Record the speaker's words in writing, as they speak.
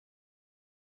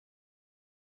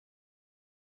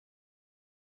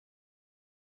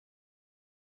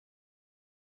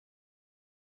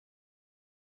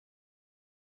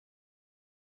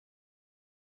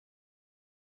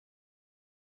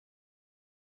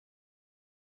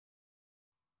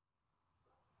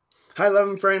Hi,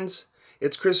 loving friends.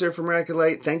 It's Chris here from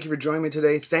Light. Thank you for joining me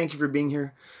today. Thank you for being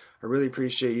here. I really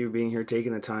appreciate you being here,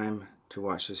 taking the time to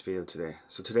watch this video today.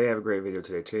 So today I have a great video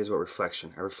today. Today is about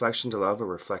reflection. A reflection to love, a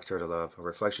reflector to love, a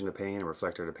reflection to pain, a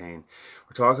reflector to pain.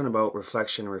 We're talking about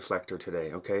reflection and reflector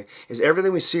today, okay? Is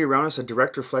everything we see around us a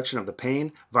direct reflection of the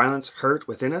pain, violence, hurt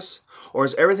within us? Or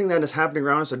is everything that is happening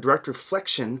around us a direct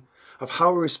reflection of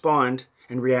how we respond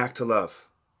and react to love?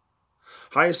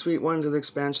 Hi, sweet ones of the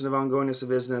expansion of ongoingness of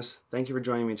isness. Thank you for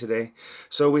joining me today.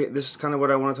 So this is kind of what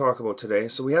I want to talk about today.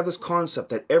 So we have this concept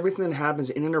that everything that happens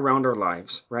in and around our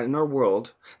lives, right, in our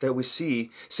world, that we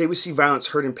see, say we see violence,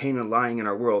 hurt, and pain and lying in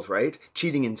our world, right?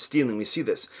 Cheating and stealing, we see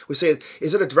this. We say,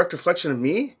 is it a direct reflection of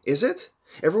me? Is it?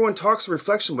 Everyone talks of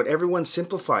reflection, but everyone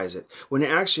simplifies it. When in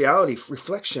actuality,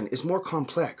 reflection is more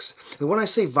complex. And when I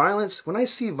say violence, when I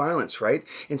see violence, right,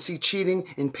 and see cheating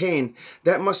and pain,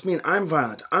 that must mean I'm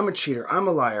violent, I'm a cheater, I'm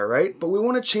a liar, right? But we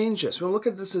want to change this. We want to look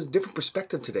at this as a different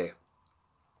perspective today.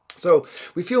 So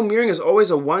we feel mirroring is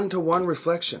always a one-to-one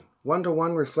reflection.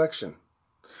 One-to-one reflection.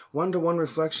 One-to-one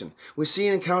reflection. We see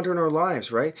an encounter in our lives,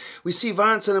 right? We see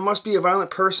violence and it must be a violent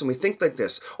person. We think like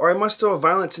this. Or I must still have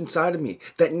violence inside of me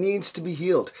that needs to be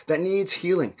healed, that needs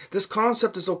healing. This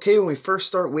concept is okay when we first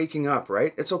start waking up,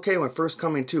 right? It's okay when we're first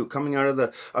coming out of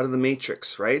the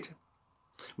matrix, right?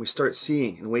 We start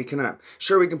seeing and waking up.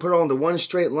 Sure, we can put it all into one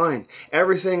straight line.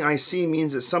 Everything I see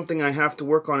means it's something I have to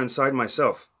work on inside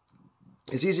myself.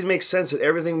 It's easy to make sense that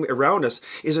everything around us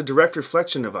is a direct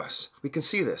reflection of us. We can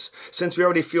see this. Since we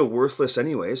already feel worthless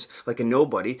anyways, like a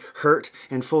nobody, hurt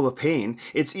and full of pain,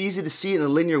 it's easy to see it in a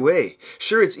linear way.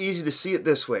 Sure, it's easy to see it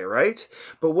this way, right?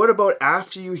 But what about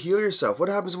after you heal yourself? What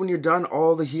happens when you're done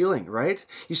all the healing, right?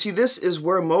 You see, this is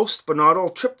where most, but not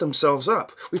all, trip themselves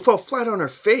up. We fall flat on our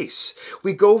face.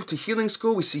 We go to healing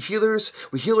school, we see healers,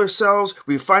 we heal ourselves,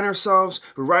 we refine ourselves,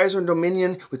 we rise our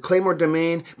dominion, we claim our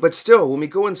domain, but still, when we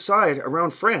go inside around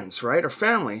friends, right, or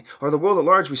family, or the world at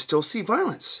large, we still see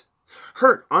violence.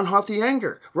 Hurt, unhealthy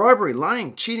anger, robbery,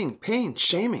 lying, cheating, pain,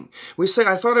 shaming. We say,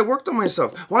 I thought I worked on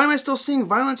myself. Why am I still seeing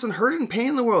violence and hurt and pain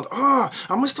in the world? I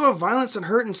must still have violence and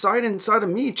hurt inside of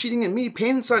me, cheating in me,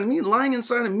 pain inside of me, lying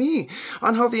inside of me,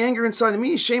 unhealthy anger inside of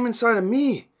me, shame inside of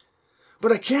me.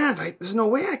 But I can't. There's no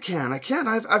way I can. I can't.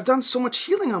 I've done so much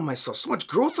healing on myself, so much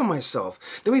growth on myself.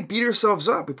 Then we beat ourselves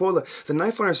up. We pull the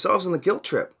knife on ourselves in the guilt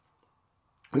trip.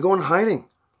 We go in hiding.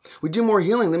 We do more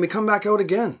healing, then we come back out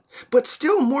again. But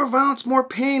still more violence, more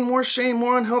pain, more shame,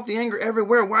 more unhealthy anger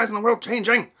everywhere. Why isn't the world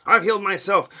changing? I've healed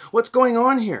myself. What's going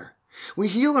on here? We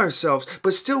heal ourselves,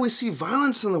 but still we see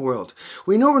violence in the world.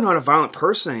 We know we're not a violent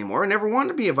person anymore. I never wanted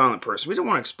to be a violent person. We don't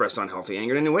want to express unhealthy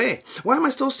anger in any way. Why am I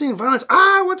still seeing violence?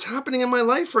 What's happening in my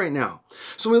life right now?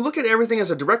 So we look at everything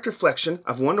as a direct reflection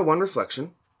of one-to-one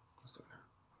reflection.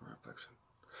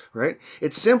 Right?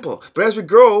 It's simple. But as we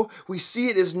grow, we see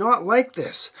it is not like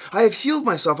this. I have healed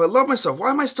myself. I love myself. Why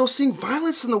am I still seeing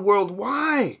violence in the world?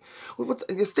 Why? You're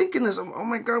thinking this. Oh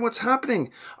my God, what's happening?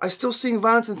 I'm still seeing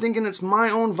violence and thinking it's my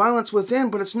own violence within,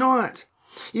 but it's not.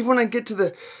 Even when I get to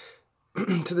the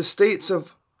to the states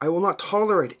of I will not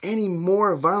tolerate any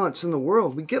more violence in the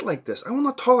world, we get like this. I will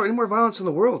not tolerate any more violence in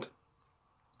the world.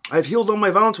 I've healed all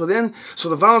my violence within, so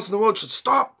the violence in the world should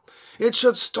stop. It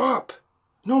should stop.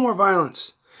 No more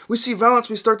violence. We see violence,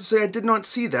 we start to say, I did not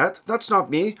see that. That's not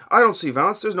me. I don't see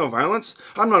violence. There's no violence.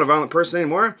 I'm not a violent person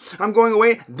anymore. I'm going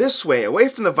away this way, away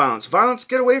from the violence. Violence,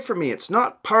 get away from me. It's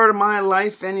not part of my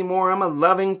life anymore. I'm a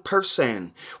loving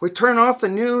person. We turn off the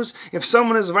news. If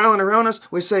someone is violent around us,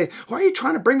 we say, why are you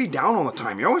trying to bring me down all the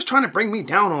time? You're always trying to bring me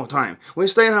down all the time. We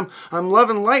say, I'm love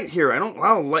and light here. I don't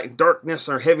allow light, darkness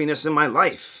or heaviness in my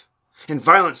life. And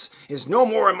violence is no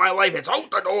more in my life. It's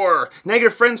out the door.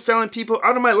 Negative friends, family, people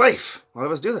out of my life. A lot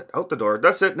of us do that. Out the door.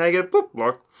 That's it. Negative. Boop.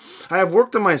 Block. I have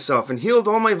worked on myself and healed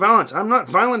all my violence. I'm not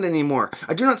violent anymore.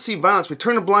 I do not see violence. We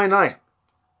turn a blind eye.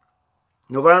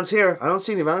 No violence here. I don't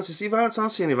see any violence. You see violence? I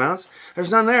don't see any violence. There's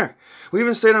none there. We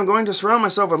even state I'm going to surround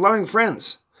myself with loving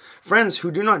friends. Friends who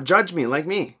do not judge me like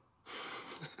me.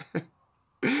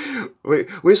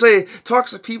 We say,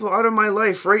 toxic people out of my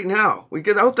life right now. We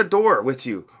get out the door with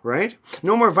you, right?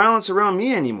 No more violence around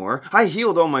me anymore. I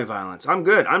healed all my violence. I'm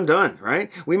good. I'm done,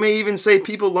 right? We may even say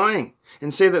people lying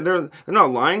and say that they're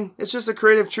not lying. It's just a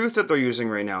creative truth that they're using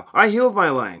right now. I healed my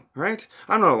lying, right?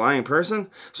 I'm not a lying person.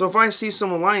 So if I see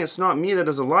someone lying, it's not me that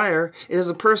is a liar. It is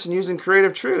a person using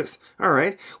creative truth. All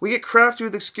right. We get crafty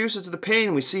with excuses to the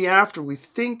pain we see after we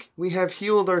think we have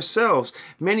healed ourselves.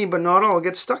 Many, but not all,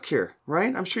 get stuck here,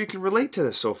 right? I'm sure you can relate to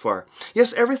this so far.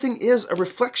 Yes, everything is a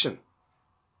reflection.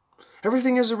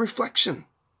 Everything is a reflection.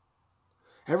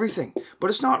 everything. But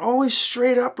it's not always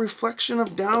straight up reflection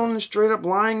of down and straight up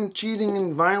lying, cheating,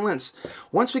 and violence.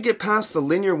 Once we get past the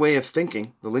linear way of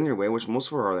thinking, the linear way, which most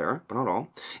of us are there, but not all,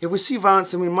 if we see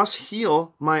violence, then we must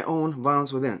heal my own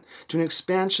violence within to an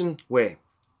expansion way.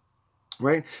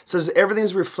 Right? So everything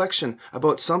is a reflection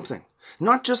about something.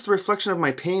 Not just the reflection of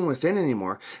my pain within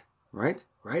anymore. Right?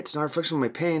 It's not a reflection of my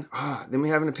pain. Then we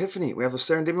have an epiphany. We have a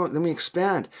serendipity. Then we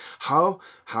expand. How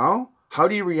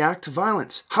do you react to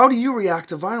violence? How do you react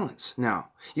to violence now?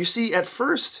 You see, at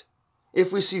first,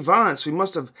 if we see violence, we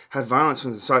must have had violence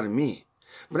from the side of me.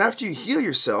 But after you heal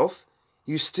yourself,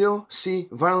 you still see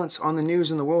violence on the news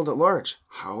in the world at large.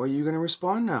 How are you going to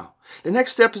respond now? The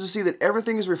next step is to see that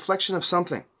everything is a reflection of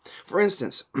something. For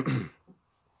instance,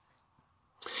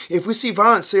 if we see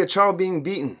violence, say a child being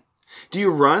beaten, do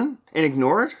you run and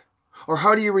ignore it? Or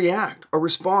how do you react or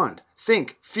respond,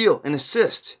 think, feel, and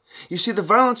assist? You see, the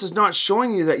violence is not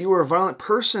showing you that you are a violent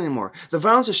person anymore. The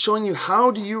violence is showing you how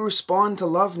do you respond to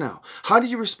love now? How do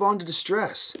you respond to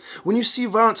distress? When you see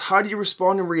violence, how do you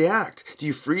respond and react? Do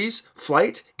you freeze,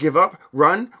 flight, give up,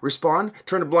 run, respond,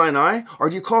 turn a blind eye? Or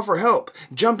do you call for help,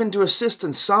 jump in to assist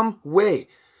in some way,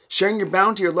 sharing your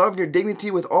bounty, your love, and your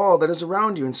dignity with all that is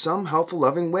around you in some helpful,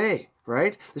 loving way,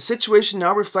 right? The situation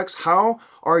now reflects how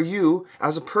are you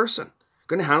as a person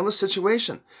going to handle the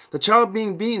situation. The child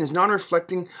being beaten is not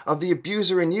reflecting of the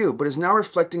abuser in you, but is now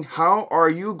reflecting how are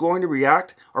you going to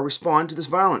react or respond to this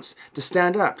violence, to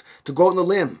stand up, to go on the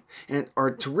limb,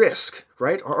 or to risk,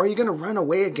 right? Or are you going to run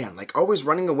away again, like always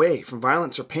running away from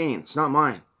violence or pain? It's not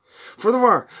mine.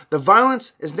 Furthermore, the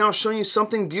violence is now showing you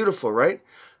something beautiful, right?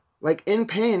 Like in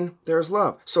pain, there is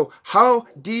love. So how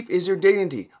deep is your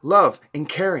dignity, love, and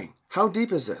caring? How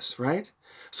deep is this, right?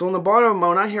 So on the bottom,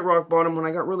 when I hit rock bottom, when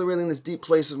I got really, really in this deep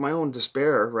place of my own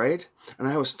despair, right? And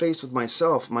I was faced with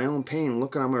myself, my own pain,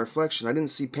 looking at my reflection. I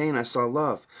didn't see pain, I saw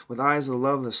love. With eyes of the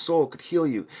love, the soul could heal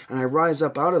you. And I rise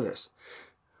up out of this.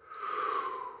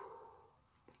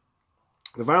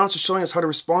 The violence is showing us how to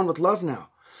respond with love now.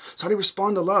 So how do you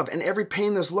respond to love? In every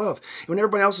pain, there's love. When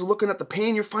everybody else is looking at the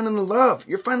pain, you're finding the love.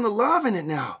 You're finding the love in it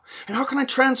now. And how can I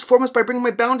transform this by bringing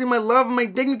my bounty, my love, and my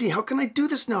dignity? How can I do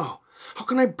this now? How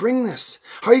can I bring this?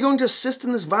 How are you going to assist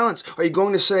in this violence? Are you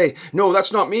going to say, no,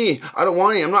 that's not me. I don't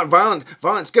want any. I'm not violent.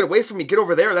 Violence, get away from me. Get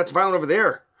over there. That's violent over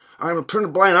there. I'm going to turn a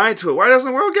blind eye to it. Why doesn't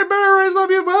the world get better? Why is not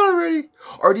being violent already?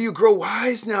 Or do you grow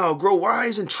wise now? Grow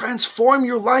wise and transform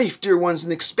your life, dear ones, in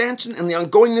the expansion and the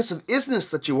ongoingness of isness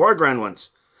that you are, grand ones.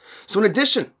 So in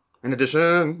addition,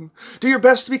 do your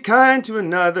best to be kind to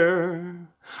another.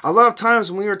 A lot of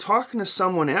times when we are talking to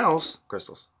someone else,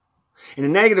 crystals, in a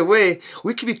negative way,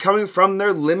 we could be coming from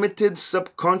their limited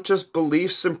subconscious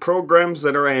beliefs and programs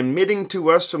that are emitting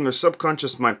to us from their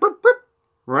subconscious mind.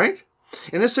 Right?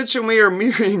 In this situation,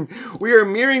 we are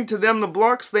mirroring to them the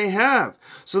blocks they have,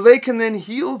 so they can then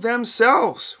heal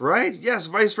themselves, right? Yes,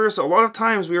 vice versa. A lot of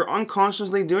times we are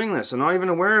unconsciously doing this and not even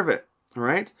aware of it, all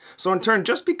right? So in turn,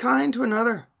 just be kind to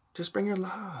another. Just bring your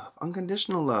love,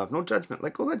 unconditional love, no judgment.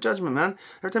 Let go of that judgment, man.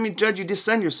 Every time you judge, you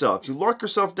descend yourself. You lock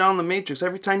yourself down in the matrix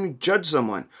every time you judge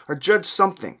someone or judge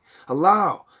something.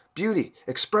 Allow beauty,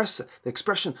 express the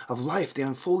expression of life, the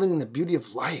unfolding and the beauty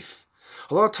of life.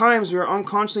 A lot of times we are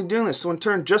unconsciously doing this. So in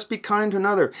turn, just be kind to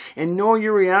another and know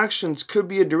your reactions could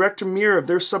be a direct mirror of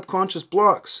their subconscious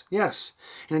blocks. Yes.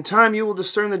 And in time, you will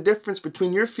discern the difference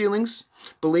between your feelings,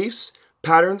 beliefs,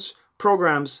 patterns,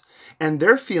 programs, and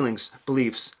their feelings,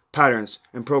 beliefs, patterns,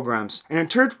 and programs, and in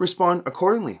turn respond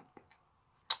accordingly.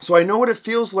 So I know what it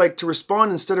feels like to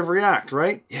respond instead of react,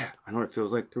 right? Yeah, I know what it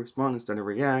feels like to respond instead of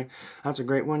react. That's a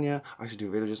great one, yeah. I should do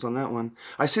a video just on that one.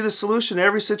 I see the solution in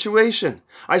every situation.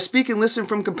 I speak and listen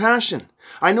from compassion.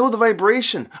 I know the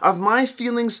vibration of my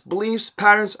feelings, beliefs,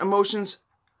 patterns, emotions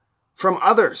from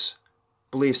others.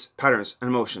 Beliefs, patterns, and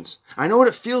emotions. I know what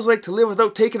it feels like to live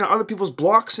without taking on other people's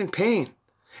blocks and pain.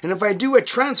 And if I do, I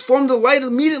transform the light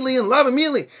immediately and love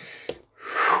immediately.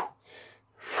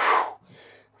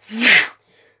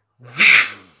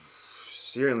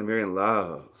 Searing the mirror in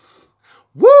love.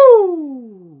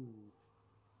 Woo!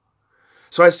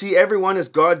 So I see everyone as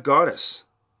God Goddess.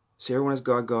 See everyone as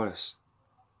God Goddess.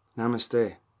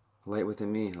 Namaste. The light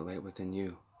within me, the light within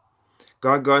you.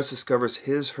 God Goddess discovers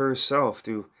his, herself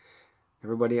through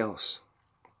everybody else.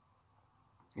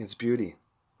 It's beauty.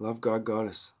 Love God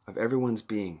Goddess of everyone's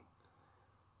being.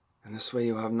 And this way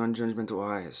you'll have non-judgmental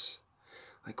eyes.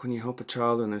 Like when you help a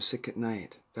child when they're sick at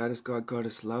night. That is God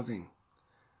Goddess loving.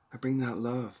 I bring that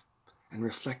love and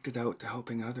reflect it out to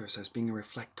helping others as being a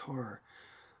reflector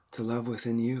to love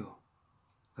within you.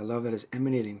 The love that is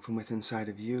emanating from within inside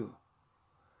of you.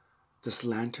 This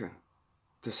lantern,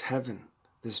 this heaven,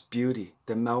 this beauty,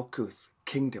 the Malkuth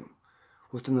kingdom,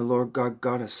 within the Lord God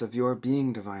Goddess of your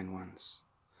being, divine ones.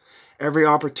 Every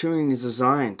opportunity is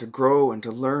designed to grow and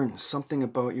to learn something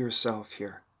about yourself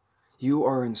here. You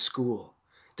are in school.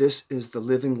 This is the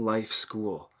living life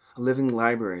school, a living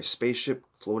library, a spaceship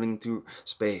floating through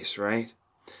space, right?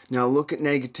 Now look at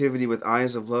negativity with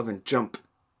eyes of love and jump,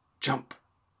 jump,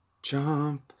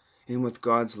 jump in with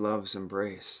God's love's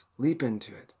embrace. Leap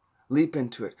into it. Leap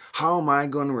into it. How am I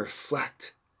going to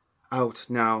reflect out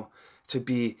now to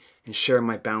be and share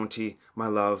my bounty, my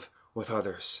love with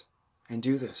others? And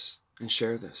do this and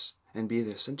share this and be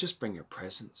this and just bring your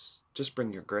presence. Just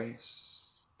bring your grace.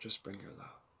 Just bring your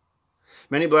love.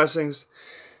 Many blessings.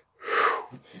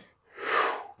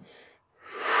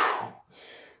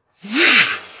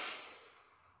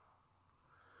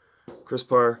 Chris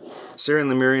Parr, Syrian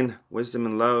Lemurian, Wisdom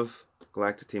and Love,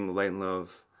 Galactic Team of Light and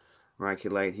Love,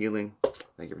 Meraki Light Healing.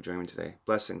 Thank you for joining me today.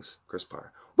 Blessings, Chris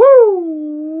Parr.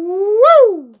 Woo!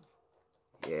 Woo!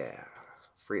 Yeah,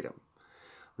 freedom.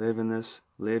 Live in this,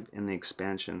 live in the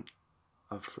expansion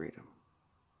of freedom.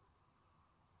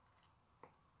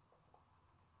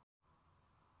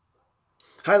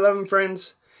 Hi, loving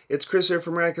friends. It's Chris here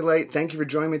from Meraki Light. Thank you for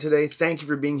joining me today. Thank you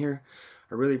for being here.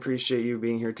 I really appreciate you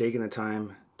being here, taking the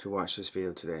time to watch this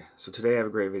video today. So today I have a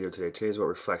great video today. Today is about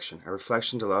reflection. A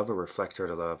reflection to love, a reflector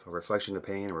to love, a reflection to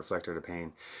pain, a reflector to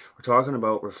pain. We're talking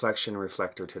about reflection and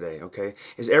reflector today, okay?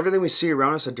 Is everything we see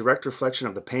around us a direct reflection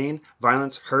of the pain,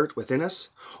 violence, hurt within us?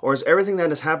 Or is everything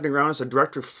that is happening around us a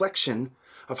direct reflection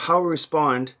of how we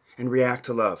respond and react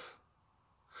to love?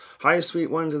 Hi, sweet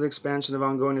ones of the expansion of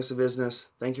ongoingness of business.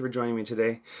 Thank you for joining me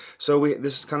today. So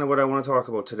this is kind of what I want to talk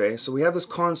about today. So we have this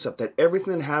concept that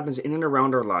everything that happens in and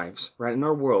around our lives, right, in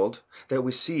our world, that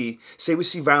we see, say we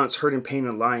see violence, hurt, and pain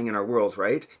and lying in our world,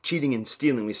 right? Cheating and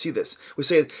stealing, we see this. We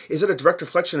say, is it a direct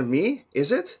reflection of me?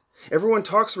 Is it? Everyone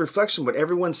talks of reflection, but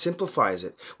everyone simplifies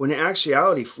it. When in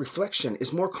actuality, reflection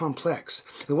is more complex.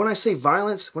 And when I say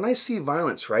violence, when I see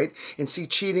violence, right, and see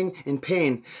cheating and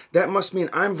pain, that must mean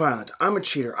I'm violent, I'm a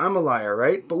cheater, I'm a liar,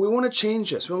 right? But we want to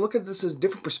change this. We want to look at this as a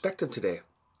different perspective today.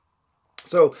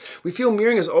 So we feel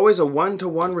mirroring is always a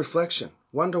one-to-one reflection.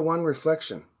 One-to-one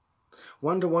reflection.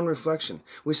 One-to-one reflection.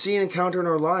 We see an encounter in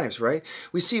our lives, right?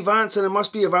 We see violence and it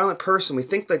must be a violent person. We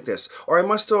think like this. Or I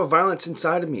must still have violence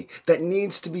inside of me that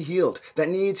needs to be healed, that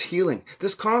needs healing.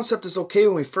 This concept is okay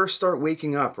when we first start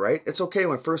waking up, right? It's okay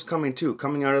when first coming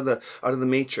out of the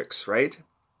matrix, right?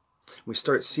 We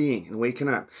start seeing and waking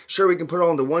up. Sure, we can put it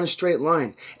all into one straight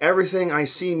line. Everything I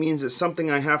see means it's something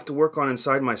I have to work on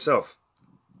inside myself.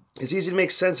 It's easy to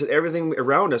make sense that everything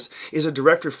around us is a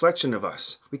direct reflection of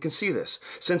us. We can see this.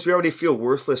 Since we already feel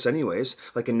worthless anyways,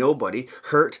 like a nobody,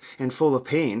 hurt and full of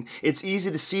pain, it's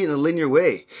easy to see it in a linear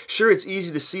way. Sure, it's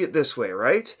easy to see it this way,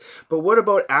 right? But what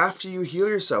about after you heal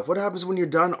yourself? What happens when you're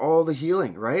done all the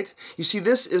healing, right? You see,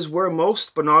 this is where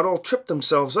most, but not all, trip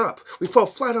themselves up. We fall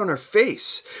flat on our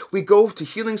face. We go to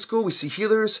healing school, we see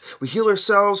healers, we heal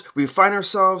ourselves, we refine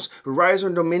ourselves, we rise our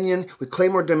dominion, we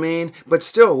claim our domain, but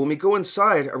still, when we go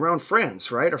inside around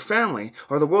friends, right, or family,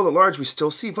 or the world at large, we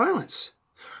still see violence.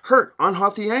 Hurt,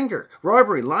 unhealthy anger,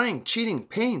 robbery, lying, cheating,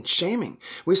 pain, shaming.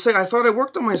 We say, I thought I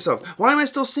worked on myself. Why am I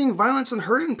still seeing violence and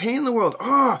hurt and pain in the world?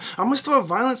 I must still have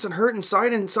violence and hurt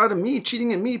inside of me,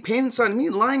 cheating in me, pain inside of me,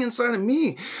 lying inside of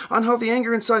me, unhealthy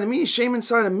anger inside of me, shame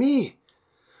inside of me.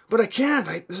 But I can't.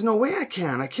 There's no way I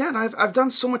can. I can't. I've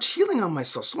done so much healing on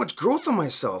myself, so much growth on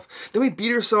myself. Then we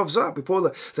beat ourselves up. We pull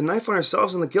the knife on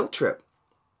ourselves on the guilt trip.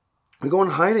 We go in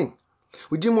hiding.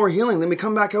 We do more healing, then we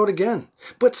come back out again.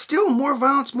 But still, more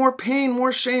violence, more pain,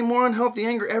 more shame, more unhealthy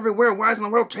anger everywhere. Why isn't the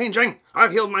world changing?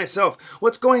 I've healed myself.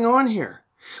 What's going on here?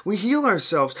 We heal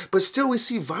ourselves, but still we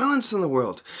see violence in the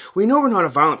world. We know we're not a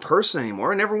violent person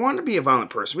anymore. I never wanted to be a violent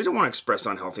person. We don't want to express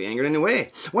unhealthy anger in any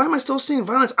way. Why am I still seeing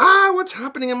violence? What's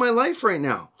happening in my life right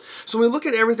now? So we look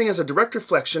at everything as a direct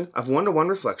reflection of one-to-one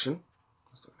reflection.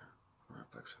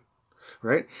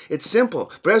 Right? It's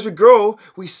simple. But as we grow,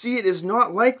 we see it is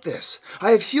not like this. I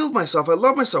have healed myself. I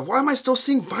love myself. Why am I still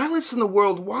seeing violence in the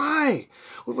world? Why?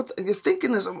 You're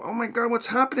thinking this, oh my God, what's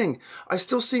happening? I'm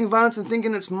still seeing violence and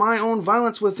thinking it's my own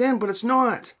violence within, but it's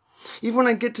not. Even when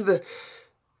I get to the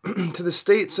to the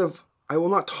states of, I will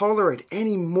not tolerate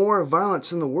any more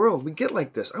violence in the world. We get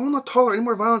like this. I will not tolerate any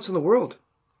more violence in the world.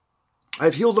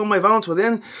 I've healed all my violence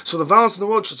within, so the violence in the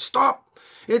world should stop.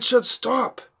 It should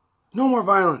stop. No more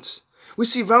violence. We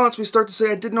see violence, we start to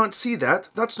say, I did not see that.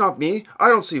 That's not me. I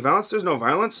don't see violence. There's no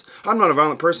violence. I'm not a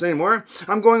violent person anymore.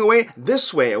 I'm going away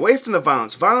this way, away from the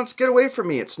violence. Violence, get away from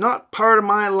me. It's not part of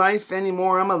my life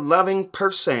anymore. I'm a loving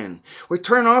person. We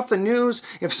turn off the news.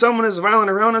 If someone is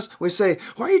violent around us, we say,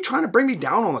 why are you trying to bring me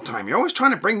down all the time? You're always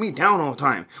trying to bring me down all the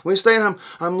time. We say,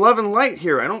 I'm love and light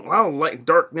here. I don't allow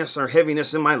darkness or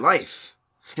heaviness in my life.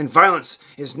 And violence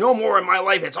is no more in my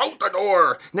life. It's out the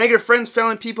door. Negative friends,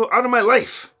 failing people, out of my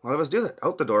life. A lot of us do that.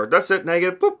 Out the door. That's it.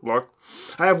 Negative. Boop, block.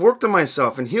 I have worked on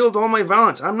myself and healed all my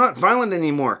violence. I'm not violent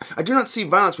anymore. I do not see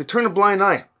violence. We turn a blind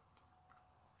eye.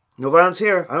 No violence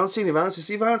here. I don't see any violence. You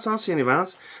see violence? I don't see any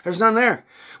violence. There's none there.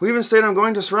 We even state I'm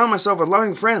going to surround myself with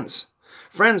loving friends.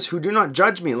 Friends who do not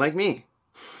judge me like me.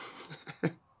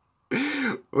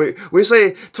 We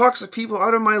say, toxic people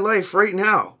out of my life right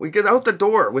now. We get out the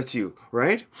door with you,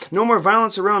 right? No more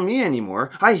violence around me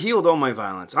anymore. I healed all my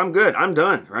violence. I'm good. I'm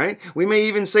done, right? We may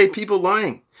even say people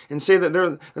lying and say that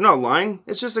they're not lying.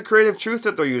 It's just a creative truth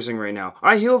that they're using right now.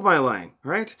 I healed my lying,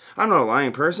 right? I'm not a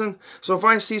lying person. So if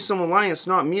I see someone lying, it's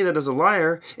not me that is a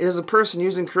liar. It is a person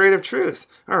using creative truth.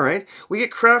 All right. We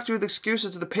get crafty with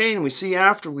excuses to the pain we see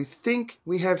after we think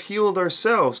we have healed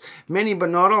ourselves. Many, but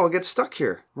not all, get stuck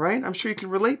here, right? I'm sure you can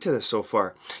relate to this so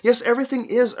far. Yes, everything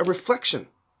is a reflection.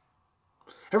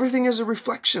 Everything is a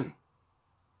reflection.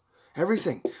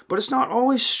 Everything. But it's not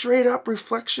always straight up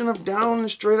reflection of down and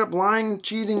straight up lying,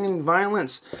 cheating, and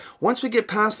violence. Once we get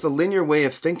past the linear way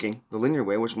of thinking, the linear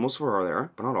way, which most of us are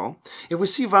there, but not all, if we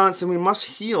see violence, then we must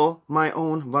heal my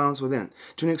own violence within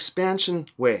to an expansion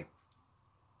way.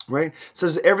 Right? It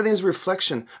says everything is a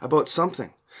reflection about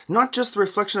something. Not just the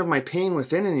reflection of my pain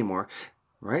within anymore.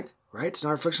 Right? It's not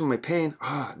a reflection of my pain.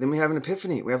 Then we have an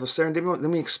epiphany. We have a serendipity.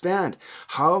 Then we expand.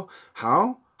 How?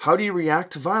 How do you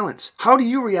react to violence? How do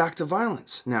you react to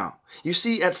violence now? You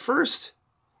see, at first,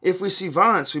 if we see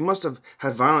violence, we must have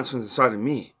had violence from the side of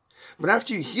me. But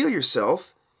after you heal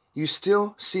yourself, you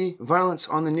still see violence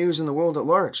on the news in the world at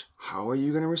large. How are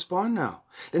you going to respond now?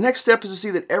 The next step is to see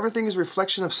that everything is a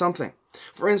reflection of something.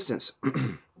 For instance,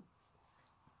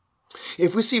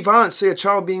 if we see violence, say a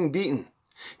child being beaten,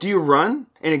 do you run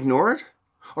and ignore it?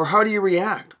 Or how do you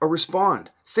react or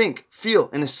respond, think, feel,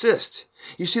 and assist?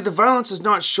 You see, the violence is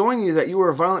not showing you that you are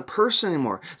a violent person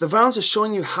anymore. The violence is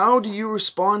showing you how do you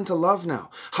respond to love now?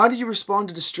 How do you respond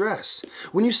to distress?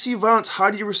 When you see violence,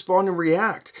 how do you respond and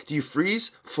react? Do you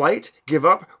freeze, flight, give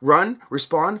up, run,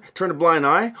 respond, turn a blind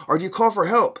eye? Or do you call for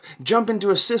help, jump in to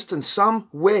assist in some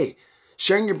way,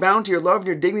 sharing your bounty, your love, and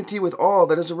your dignity with all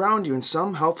that is around you in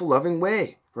some helpful, loving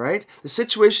way, right? The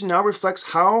situation now reflects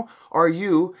how are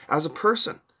you as a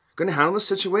person going to handle the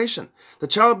situation. The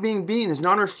child being beaten is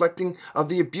not reflecting of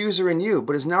the abuser in you,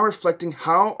 but is now reflecting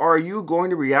how are you going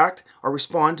to react or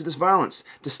respond to this violence,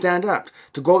 to stand up,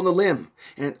 to go on the limb,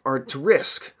 or to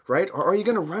risk, right? Or are you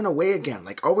going to run away again,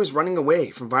 like always running away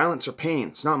from violence or pain?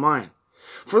 It's not mine.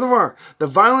 Furthermore, the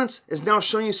violence is now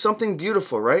showing you something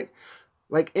beautiful, right?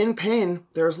 Like in pain,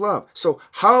 there is love. So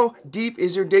how deep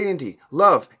is your dignity,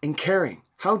 love, and caring?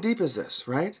 How deep is this,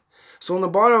 right? So in the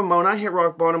bottom, when I hit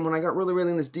rock bottom, when I got really,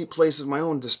 really in this deep place of my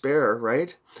own despair,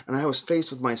 right? And I was faced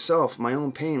with myself, my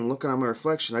own pain, looking at my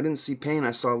reflection. I didn't see pain,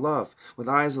 I saw love. With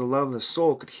eyes of the love, the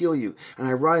soul could heal you. And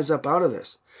I rise up out of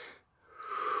this.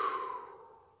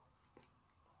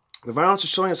 The violence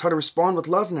is showing us how to respond with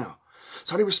love now.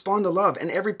 So how do you respond to love? And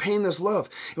every pain, there's love.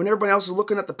 And when everybody else is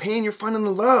looking at the pain, you're finding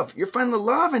the love. You're finding the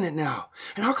love in it now.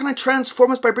 And how can I transform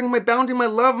this by bringing my bounty, my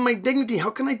love, and my dignity? How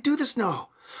can I do this now?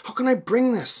 How can I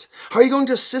bring this? How are you going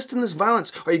to assist in this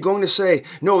violence? Are you going to say,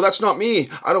 no, that's not me.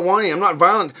 I don't want any. I'm not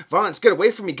violent. Violence, get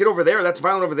away from me. Get over there. That's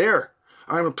violent over there.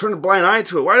 I'm going to turn a blind eye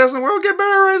to it. Why doesn't the world get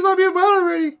better? Why is not being violent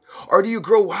already? Or do you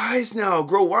grow wise now?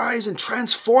 Grow wise and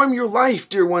transform your life,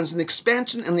 dear ones, in the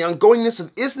expansion and the ongoingness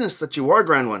of isness that you are,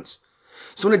 grand ones.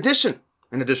 So in addition,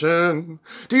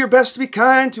 do your best to be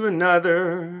kind to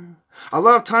another. A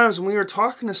lot of times when we are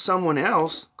talking to someone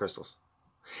else, crystals,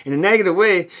 in a negative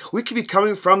way, we could be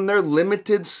coming from their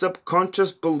limited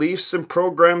subconscious beliefs and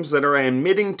programs that are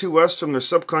emitting to us from their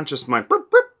subconscious mind.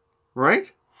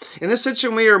 Right? In this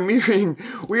situation,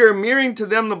 we are mirroring to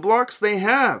them the blocks they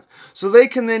have, so they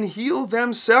can then heal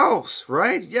themselves.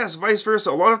 Right? Yes, vice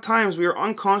versa. A lot of times we are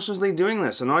unconsciously doing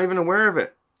this and not even aware of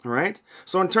it. All right?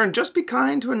 So in turn, just be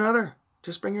kind to another.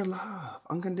 Just bring your love,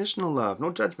 unconditional love, no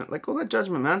judgment. Let go of that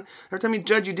judgment, man. Every time you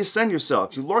judge, you descend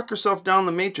yourself. You lock yourself down in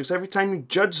the matrix every time you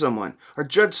judge someone or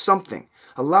judge something.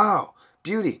 Allow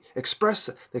beauty, express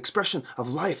the expression of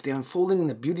life, the unfolding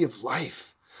and the beauty of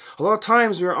life. A lot of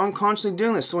times we are unconsciously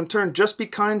doing this. So in turn, just be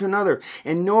kind to another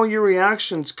and know your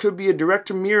reactions could be a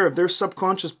direct mirror of their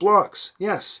subconscious blocks.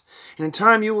 Yes. And in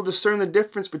time, you will discern the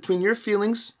difference between your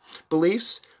feelings,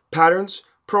 beliefs, patterns,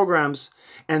 programs,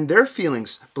 and their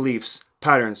feelings, beliefs,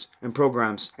 patterns, and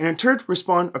programs, and in turn,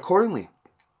 respond accordingly.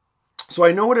 So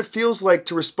I know what it feels like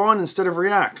to respond instead of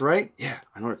react, right? Yeah,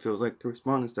 I know what it feels like to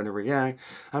respond instead of react.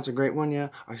 That's a great one, yeah.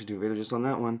 I should do a video just on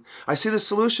that one. I see the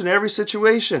solution to every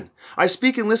situation. I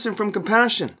speak and listen from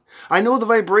compassion. I know the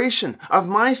vibration of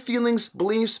my feelings,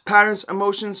 beliefs, patterns,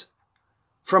 emotions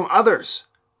from others.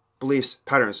 Beliefs,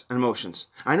 patterns, and emotions.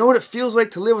 I know what it feels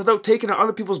like to live without taking on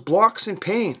other people's blocks and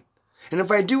pain. And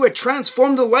if I do, I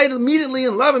transform the light immediately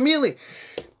and love immediately.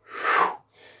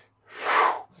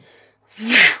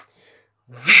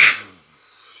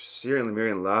 Searing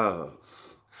Lemurian love.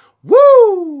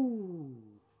 Woo!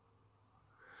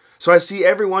 So I see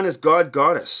everyone as God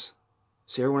Goddess.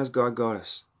 See everyone as God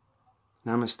Goddess.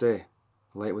 Namaste.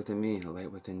 The light within me, the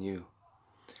light within you.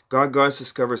 God Goddess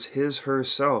discovers his,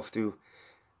 herself through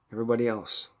everybody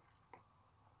else.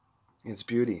 It's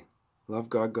beauty.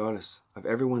 Love God Goddess of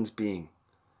everyone's being.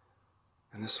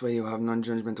 And this way you'll have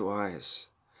non-judgmental eyes.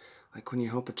 Like when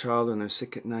you help a child when they're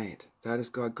sick at night. That is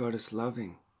God Goddess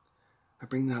loving. I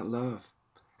bring that love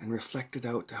and reflect it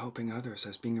out to helping others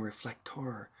as being a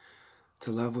reflector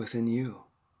to love within you.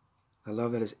 The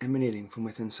love that is emanating from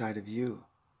within inside of you.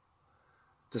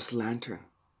 This lantern,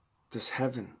 this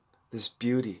heaven, this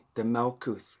beauty, the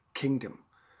Malkuth kingdom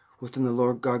within the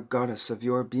Lord God Goddess of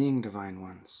your being, divine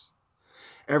ones.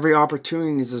 Every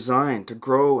opportunity is designed to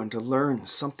grow and to learn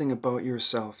something about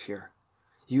yourself here.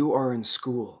 You are in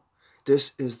school.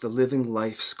 This is the living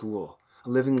life school. A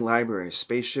living library, a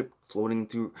spaceship floating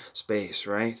through space,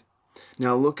 right?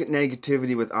 Now look at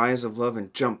negativity with eyes of love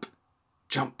and jump,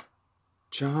 jump,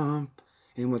 jump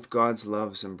in with God's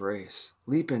love's embrace.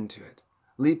 Leap into it.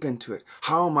 Leap into it.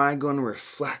 How am I going to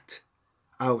reflect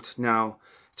out now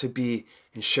to be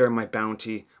and share my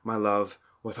bounty, my love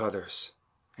with others?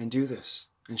 And do this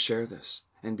and share this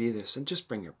and be this and just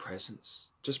bring your presence.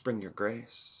 Just bring your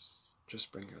grace.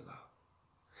 Just bring your love.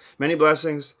 Many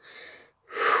blessings.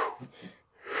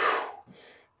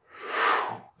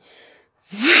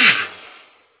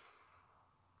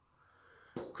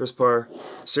 Chris Parr,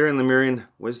 Syrian Lemurian,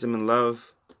 Wisdom and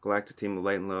Love, Galactic Team of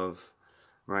Light and Love,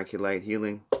 Miraculous Light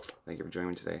Healing. Thank you for joining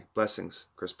me today. Blessings,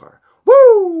 Chris Parr.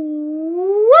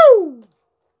 Woo! Woo!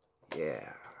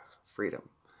 Yeah, freedom.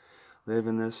 Live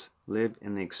in this, live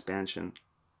in the expansion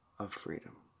of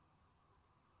freedom.